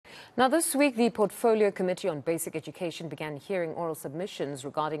Now, this week, the Portfolio Committee on Basic Education began hearing oral submissions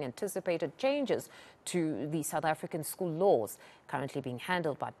regarding anticipated changes to the South African school laws. Currently being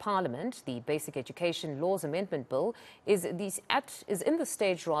handled by Parliament, the Basic Education Laws Amendment Bill is in the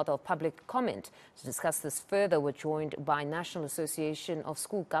stage of public comment. To discuss this further, we're joined by National Association of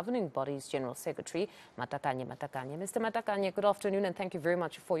School Governing Bodies General Secretary Matakanye Matakanye. Mr. Matakanye, good afternoon and thank you very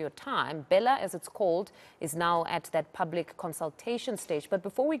much for your time. Bella, as it's called, is now at that public consultation stage. But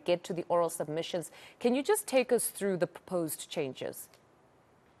before we get to the oral submissions, can you just take us through the proposed changes?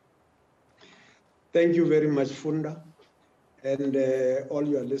 Thank you very much, Funda, and all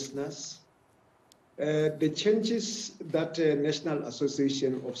your listeners. The changes that National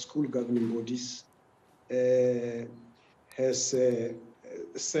Association of School Governing Bodies has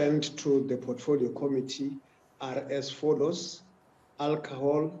sent to the Portfolio Committee are as follows: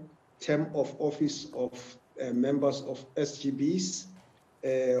 alcohol, term of office of members of SGBs,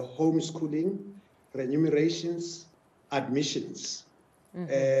 homeschooling, remunerations, admissions.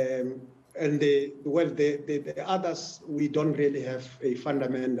 And the others, we don't really have a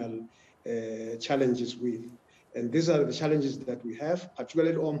fundamental challenges with. And these are the challenges that we have,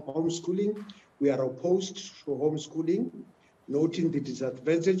 particularly on homeschooling. We are opposed to homeschooling, noting the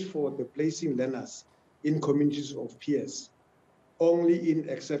disadvantage for the placing learners in communities of peers. Only in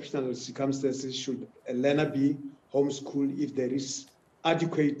exceptional circumstances should a learner be homeschooled if there is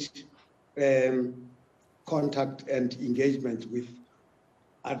adequate contact and engagement with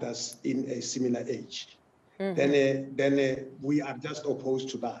others in a similar age. Then we are just opposed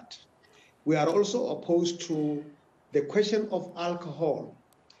to that. We are also opposed to the question of alcohol.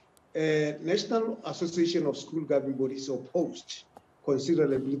 National Association of School Governing Bodies opposed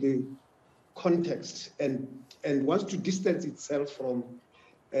considerably the context and wants to distance itself from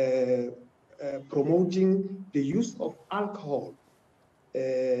promoting the use of alcohol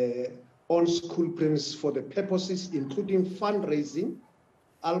on school premises for the purposes including fundraising.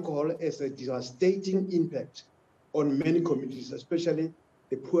 Alcohol has a devastating impact on many communities, especially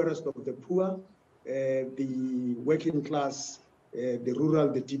the poorest of the poor, the working class, the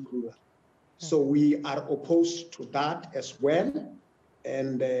rural, the deep rural. So we are opposed to that as well.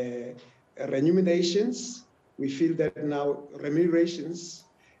 And remunerations, we feel that now remunerations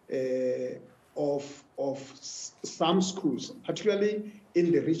of some schools, particularly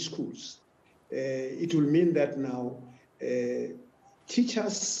in the rich schools, it will mean that now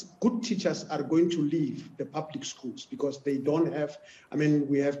good teachers are going to leave the public schools because they don't have,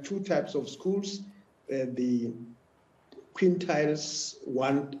 we have two types of schools, the quintiles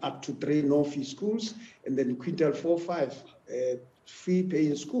 1 up to 3 no-fee schools, and then quintile 4, 5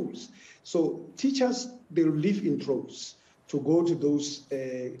 fee-paying schools. So teachers, they will leave in droves to go to those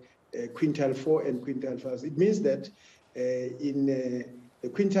quintile 4 and quintile 5. It means that in the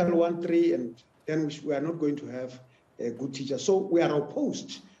quintile 1, 3, and then we are not going to have good teachers. So we are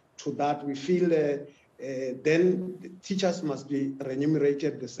opposed to that. We feel then the teachers must be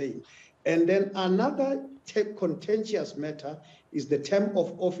remunerated the same. And then another contentious matter is the term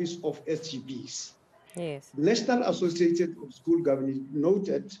of office of SGBs. Yes. National Association of School Governors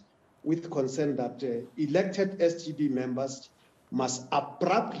noted with concern that elected SGB members must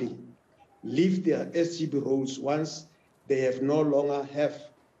abruptly leave their SGB roles once they have no longer have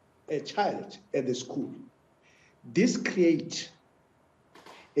a child at the school. This creates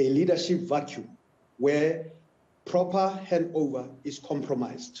a leadership vacuum where proper handover is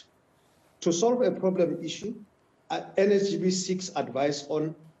compromised. To solve a problem issue, NSGB seeks advice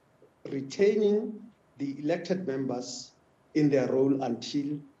on retaining the elected members in their role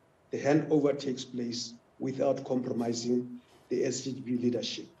until the handover takes place without compromising the SGB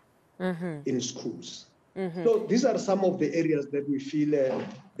leadership in schools. So these are some of the areas that we feel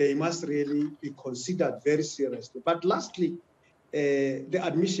they must really be considered very seriously. But lastly, the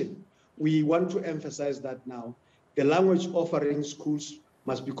admission. We want to emphasize that now the language offering schools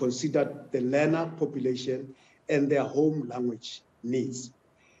must be considered the learner population and their home language needs.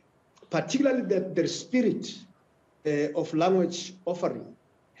 Particularly the spirit of language offering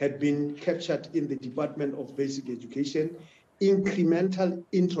had been captured in the Department of Basic Education. Incremental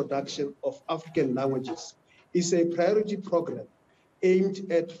introduction of African languages is a priority program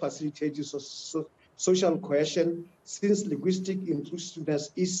aimed at facilitating social cohesion, since linguistic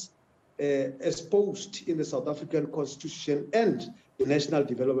inclusiveness is exposed in the South African Constitution and the National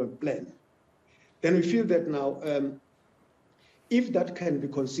Development Plan. Then we feel that now, if that can be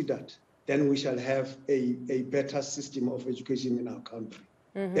considered, then we shall have a better system of education in our country.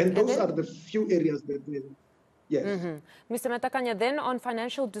 And those are the few areas that we... Yes. Mr. Matakanye, then on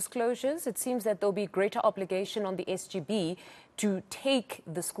financial disclosures, it seems that there'll be greater obligation on the SGB to take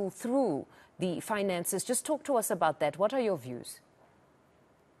the school through the finances. Just talk to us about that. What are your views?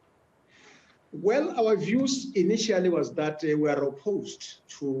 Well, our views initially was that we are opposed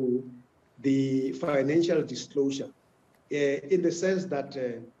to the financial disclosure in the sense that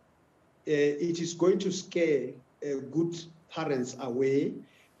it is going to scare good parents away,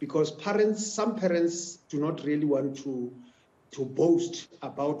 because some parents do not really want to boast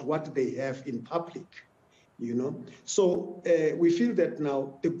about what they have in public, you know. So we feel that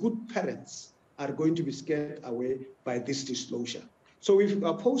now the good parents are going to be scared away by this disclosure. So we've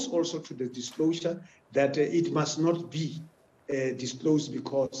opposed also to the disclosure that it must not be disclosed,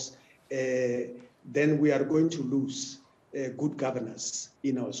 because then we are going to lose good governors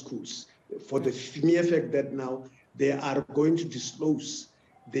in our schools, for the mere fact that now they are going to disclose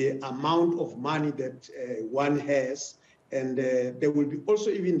the amount of money that one has, and they will be also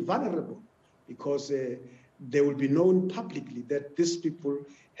even vulnerable, because they will be known publicly that these people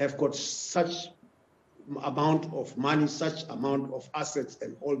have got such amount of money, such amount of assets,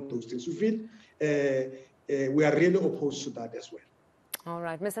 and all those things. We feel we are really opposed to that as well. All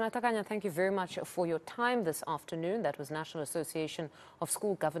right. Mr. Matakanye, thank you very much for your time this afternoon. That was National Association of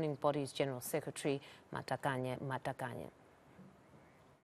School Governing Bodies General Secretary Matakanye Matakanye.